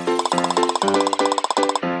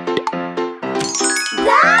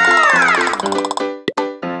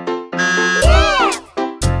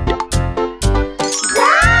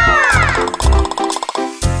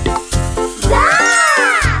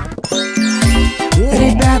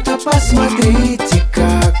 Ребята, посмотрите,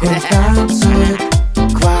 как он танцует.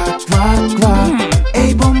 Ква-ква-ква,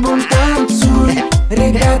 эй, бум-бум, танцуй.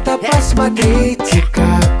 Ребята, посмотрите,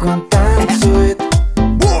 как он танцует.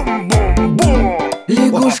 Бум-бум-бум,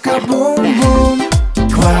 лягушка бум-бум.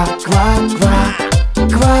 Ква-ква-ква,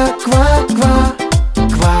 ква-ква-ква,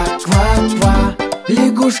 ква-ква-ква,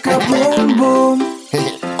 лягушка бум-бум.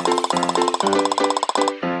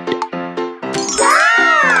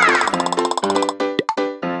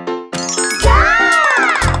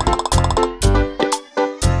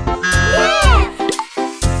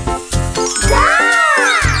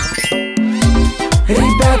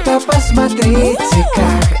 Ребята, посмотрите,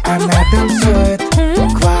 как она танцует.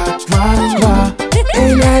 Ква-ква-ква,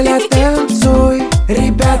 эй, ля-ля, танцуй.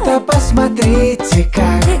 Ребята, посмотрите,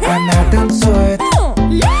 как она танцует.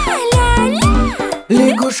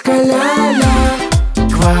 Лягушка ля-ля.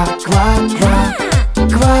 Ква-ква-ква,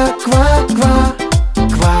 ква-ква-ква,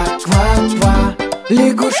 ква-ква-ква,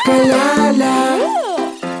 лягушка ля-ля.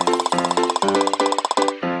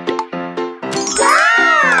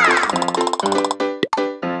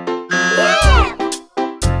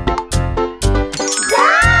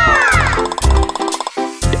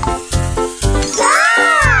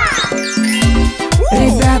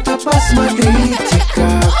 Ребята, посмотрите,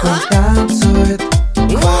 как он танцует.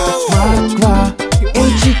 Ква-ква-ква, эй,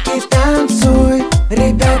 Чики, танцуй.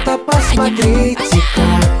 Ребята, посмотрите,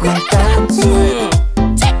 как он танцует.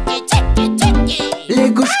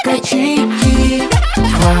 Лягушка Чики.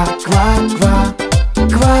 Ква-ква-ква,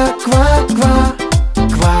 ква-ква-ква,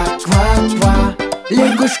 ква-ква-ква,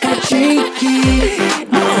 лягушка Чики.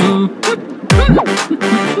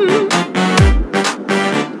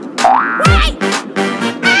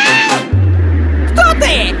 Кто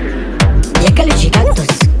ты? Я колючий кактус,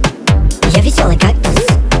 я веселый кактус,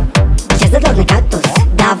 я задорный кактус.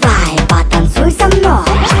 Давай потанцуй со мной.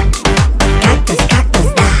 Кактус, кактус,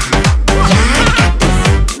 да, я кактус.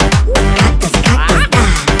 Кактус, кактус, да,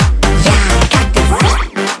 я кактус.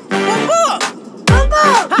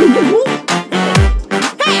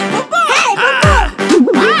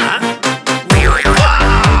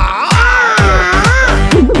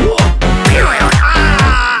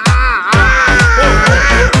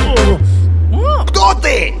 Кто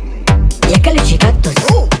ты? Я колючий кактус,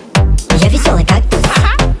 я веселый кактус,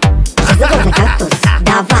 я задорный кактус.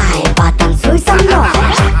 Давай потанцуй со мной.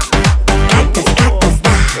 Кактус, кактус,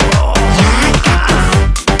 да, я кактус.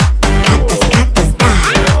 Кактус, кактус, да,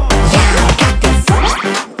 я кактус.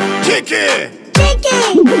 Чики! Чики!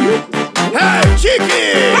 Эй, Чики!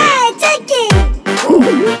 Эй, Чики!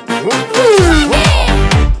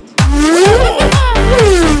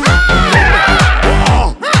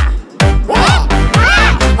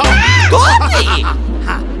 Кто ты?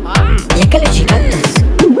 Я колючий кактус,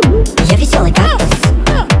 я веселый кактус,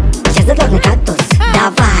 я задорный кактус.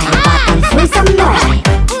 Давай потанцуй со мной.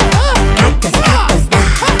 Кактус, кактус, да,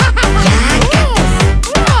 я кактус.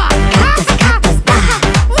 Кактус, кактус, да,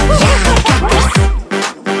 я кактус.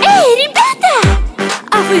 Эй, ребята!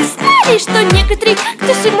 А вы знали, что некоторые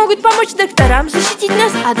кактусы могут помочь докторам защитить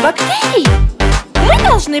нас от бактерий? Мы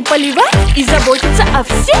должны поливать и заботиться о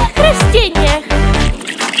всех растениях.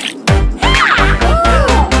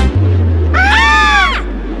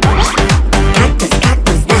 Кактус,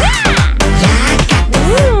 кактус, да, я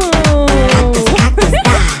кактус.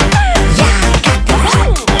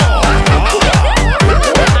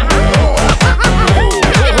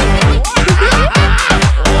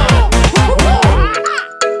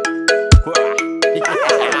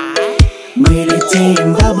 Мы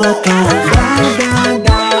летим в облаках.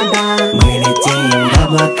 Да-да-да-да. Мы летим в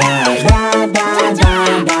облаках.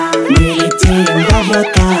 Да-да-да-да. Мы летим в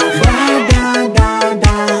облаках.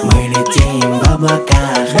 Да-да-да-да. Мы летим в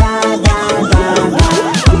облаках. Да-да-да-да.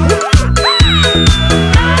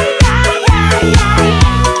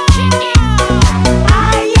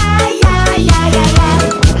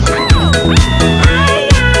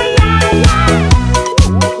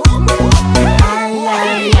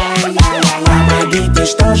 Помогите,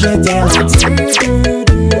 что же делать?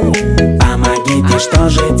 Помогите, что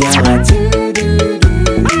же делать?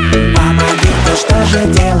 Помогите, что же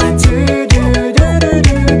делать?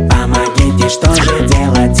 Помогите, что же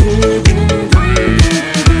делать?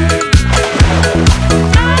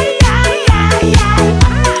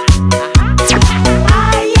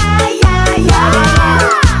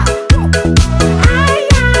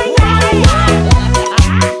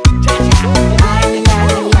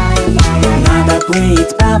 Надо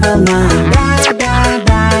плыть по волнам.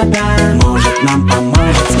 Да-да-да-да. Может, нам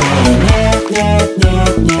поможет скорее? Нет, нет,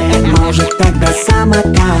 нет, нет. Может, тогда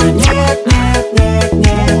самокат? Нет, нет, нет,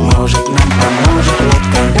 нет. Может, нам поможет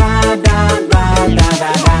лодка?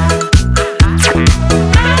 Да-да-да-да-да-да.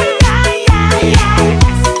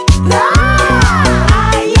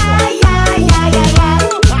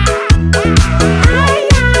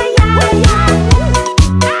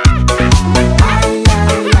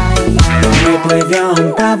 Мы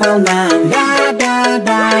плывем по волнам.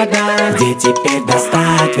 Да-да-да-да. Где теперь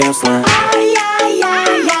достать весла?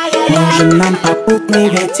 Нужен нам попутный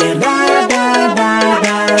ветер.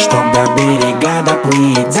 Да-да-да-да. Чтоб до берега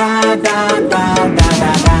доплыть.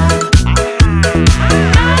 Да-да-да-да-да-да.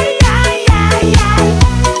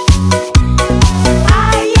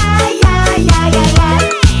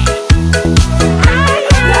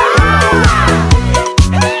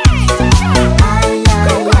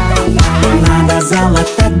 Надо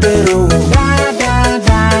залатать дыру.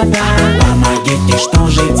 Да-да-да-да. Помогите, что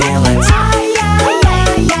же делать?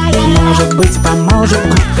 Может быть, поможет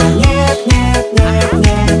губка? Нет, нет, нет,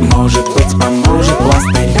 нет. Может быть, поможет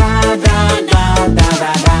пластырь?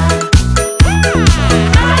 Да-да-да-да-да-да.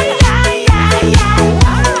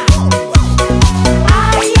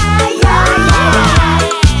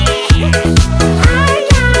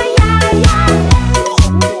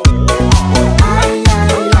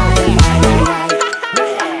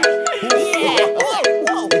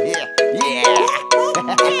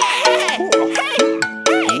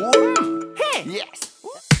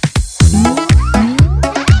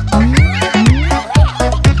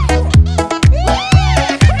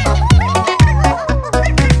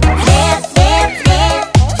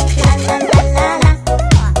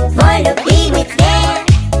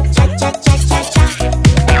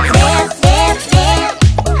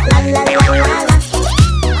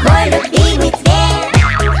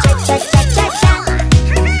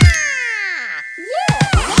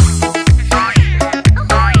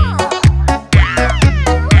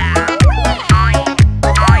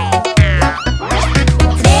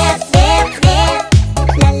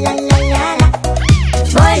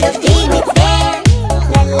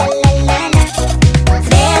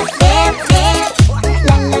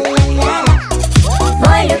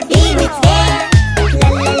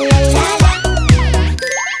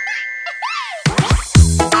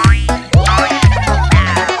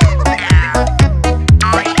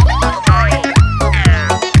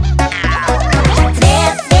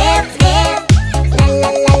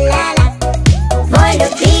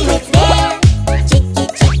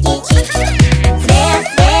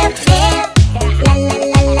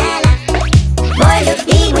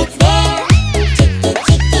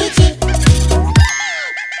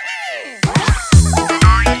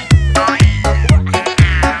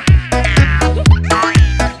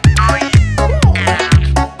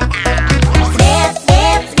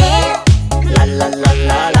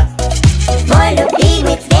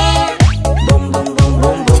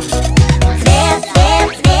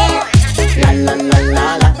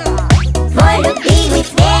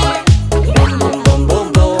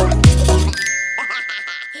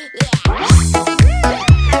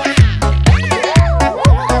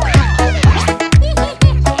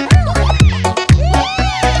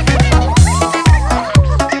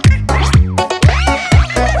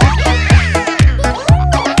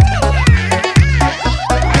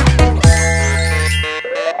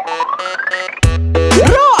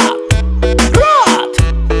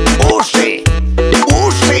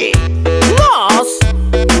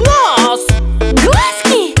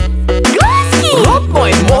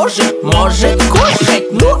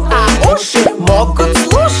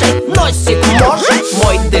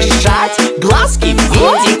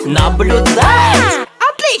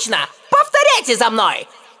 Отлично! Повторяйте за мной!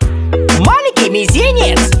 Маленький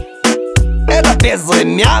мизинец. Это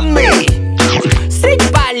безымянный.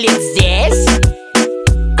 Средний палец здесь.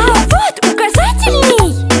 А вот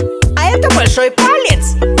указательный. А это большой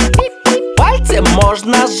палец. Пальцем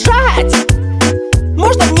можно сжать.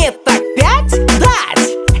 Можно мне так 5 дать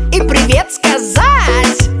и привет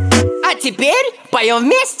сказать. А теперь поем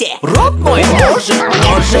вместе. Рот мой может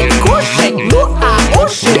кушать, ну а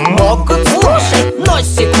уши могут слушать.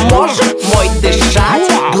 Носик может мой дышать,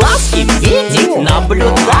 глазки видеть,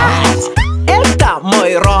 наблюдать. Это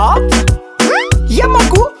мой рот, я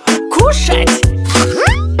могу кушать.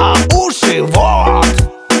 А уши вот,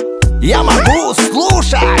 я могу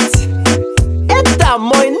слушать. Это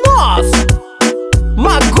мой нос,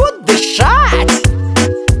 могу дышать.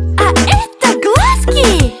 А это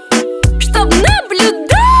глазки, чтоб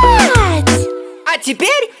наблюдать. А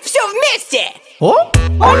теперь все вместе. О,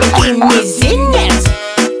 маленький мизинец.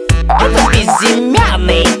 Это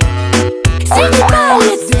безымянный. Средний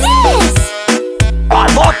палец здесь. А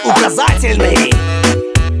вот указательный.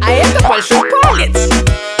 А это большой палец.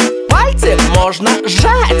 Пальцем можно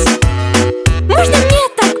сжать. Можно мне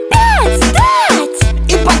так 5 дать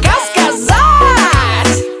И пока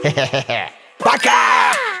сказать. Пока!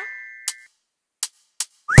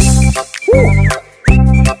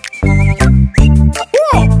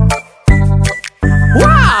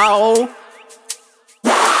 Вау!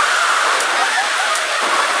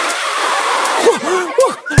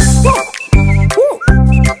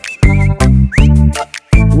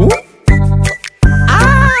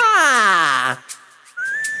 А!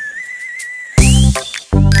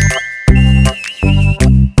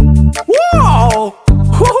 Вау!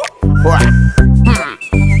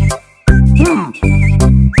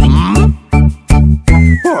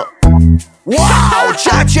 Вау,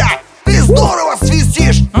 Ча-Ча, ты здорово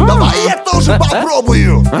свистишь! Давай я тоже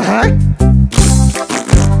попробую!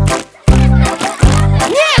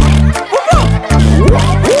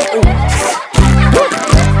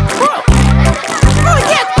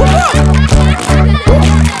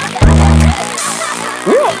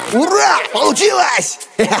 Ура! Получилось!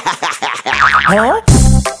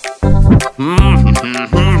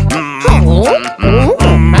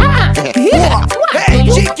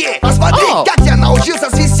 Эй, Чики, посмотри, как я научился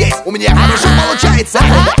свистеть! У меня хорошо получается!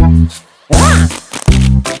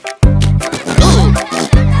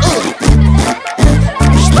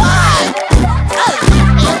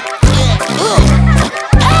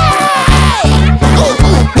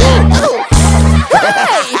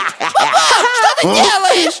 Что ты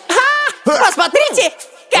делаешь? Посмотрите,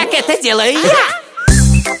 как это делаю я.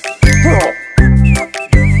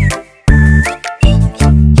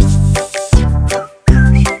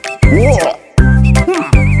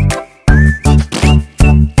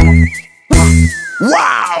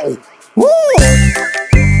 Вау!